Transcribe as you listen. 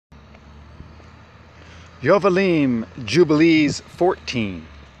Yovelim, Jubilees 14.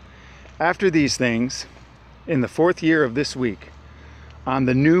 After these things, in the 4th year of this week, on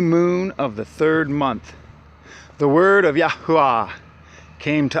the new moon of the 3rd month, the word of Yahuwah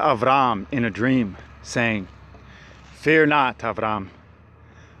came to Avram in a dream, saying, "Fear not, Avram,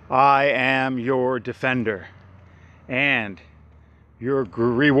 I am your defender, and your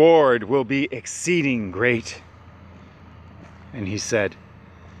reward will be exceeding great." And he said,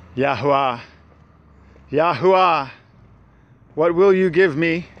 Yahuwah, Yahuwah, what will you give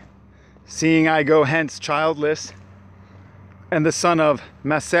me, seeing I go hence childless? And the son of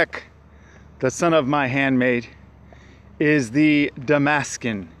Masek, the son of my handmaid, is the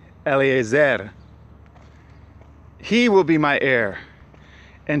Damascan Eliezer. He will be my heir,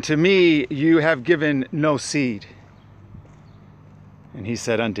 and to me you have given no seed. And he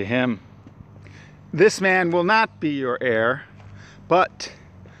said unto him, This man will not be your heir, but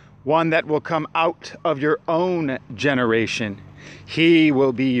one that will come out of your own generation, he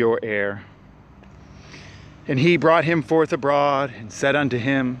will be your heir. And he brought him forth abroad, and said unto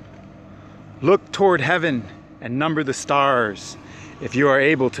him, Look toward heaven, and number the stars, if you are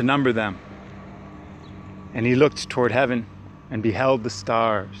able to number them. And he looked toward heaven, and beheld the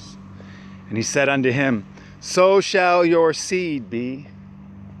stars. And he said unto him, So shall your seed be.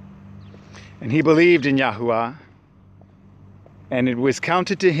 And he believed in Yahuwah, and it was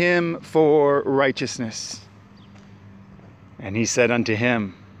counted to him for righteousness. And he said unto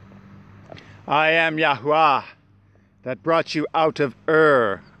him, I am Yahuwah, that brought you out of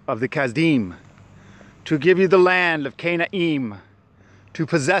Ur of the Kasdim, to give you the land of Canaan, to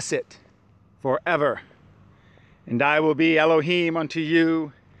possess it forever. And I will be Elohim unto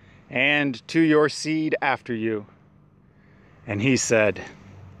you, and to your seed after you. And he said,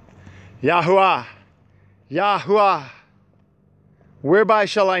 Yahuwah, Yahuwah, whereby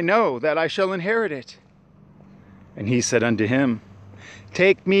shall I know that I shall inherit it? And he said unto him,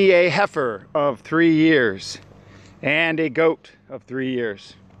 Take me a heifer of 3 years, and a goat of 3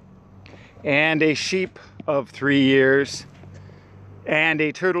 years, and a sheep of 3 years, and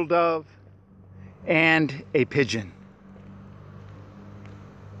a turtle dove, and a pigeon.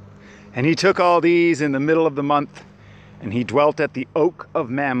 And he took all these in the middle of the month, and he dwelt at the oak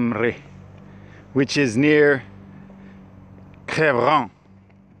of Mamre, which is near Hebron.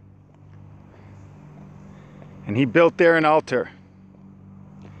 And he built there an altar,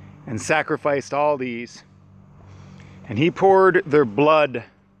 and sacrificed all these. And he poured their blood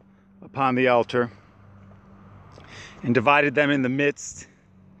upon the altar, and divided them in the midst,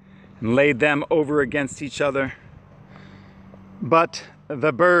 and laid them over against each other. But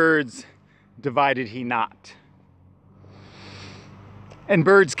the birds divided he not. And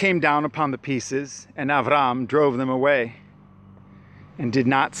birds came down upon the pieces, and Avram drove them away, and did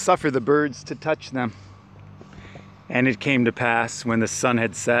not suffer the birds to touch them. And it came to pass, when the sun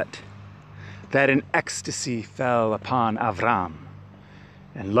had set, that an ecstasy fell upon Avram.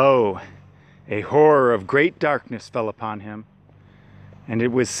 And lo, a horror of great darkness fell upon him. And it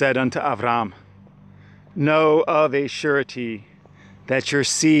was said unto Avram, Know of a surety that your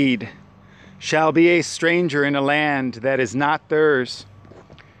seed shall be a stranger in a land that is not theirs.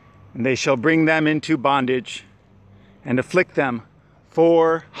 And they shall bring them into bondage, and afflict them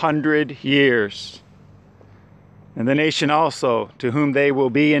 400 years. And the nation also, to whom they will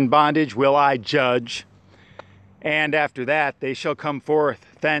be in bondage, will I judge. And after that they shall come forth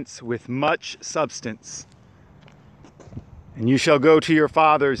thence with much substance. And you shall go to your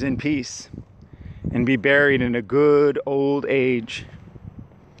fathers in peace, and be buried in a good old age.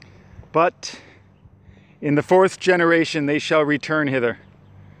 But in the 4th generation they shall return hither,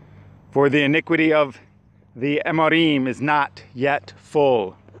 for the iniquity of the Amorim is not yet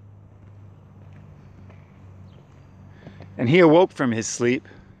full. And he awoke from his sleep,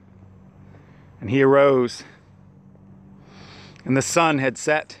 and he arose, and the sun had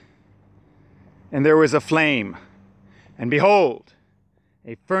set, and there was a flame, and behold,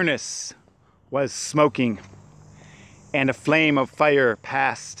 a furnace was smoking, and a flame of fire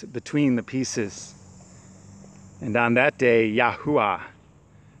passed between the pieces. And on that day Yahuwah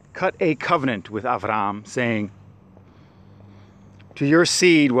cut a covenant with Avram, saying, To your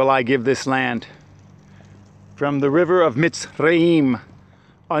seed will I give this land, from the river of Mitzrayim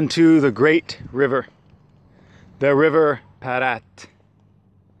unto the great river, the river Parat,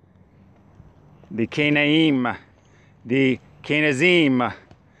 the Canaim, the Kenazim,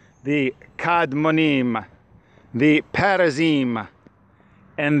 the Kadmonim, the Perazim,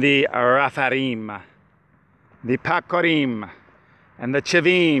 and the Rapharim, the Pakorim, and the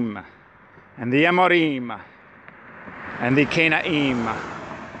Chevim, and the Amorim, and the Canaim,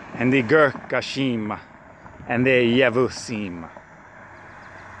 and the Girgashim, and the Yevusim.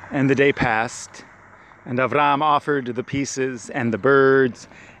 And the day passed, and Avram offered the pieces and the birds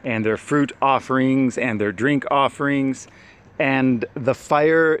and their fruit offerings and their drink offerings, and the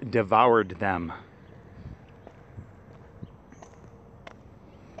fire devoured them.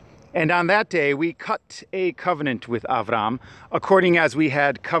 And on that day we cut a covenant with Avram, according as we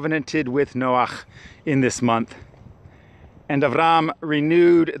had covenanted with Noach in this month. And Avram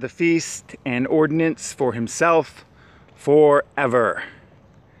renewed the feast and ordinance for himself forever.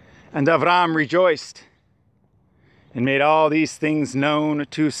 And Avram rejoiced and made all these things known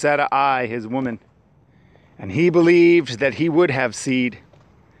to Sarai, his woman. And he believed that he would have seed,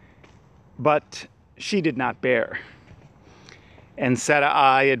 but she did not bear. And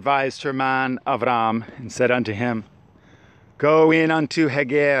Sarai advised her man Avram, and said unto him, Go in unto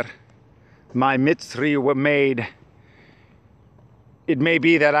Hagar, my Mitzri maid. It may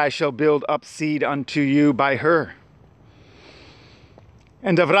be that I shall build up seed unto you by her.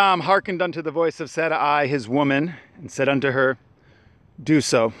 And Avram hearkened unto the voice of Sarai his woman, and said unto her, Do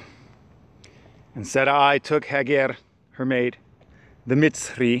so. And Sarai took Hagar, her maid, the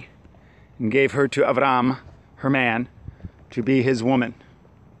Mitzri, and gave her to Avram, her man, to be his woman.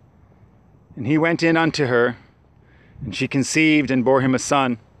 And he went in unto her, and she conceived and bore him a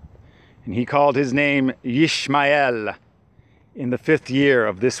son, and he called his name Yishmael, in the 5th year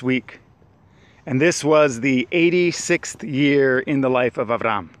of this week. And this was the 86th year in the life of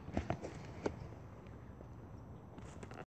Avram.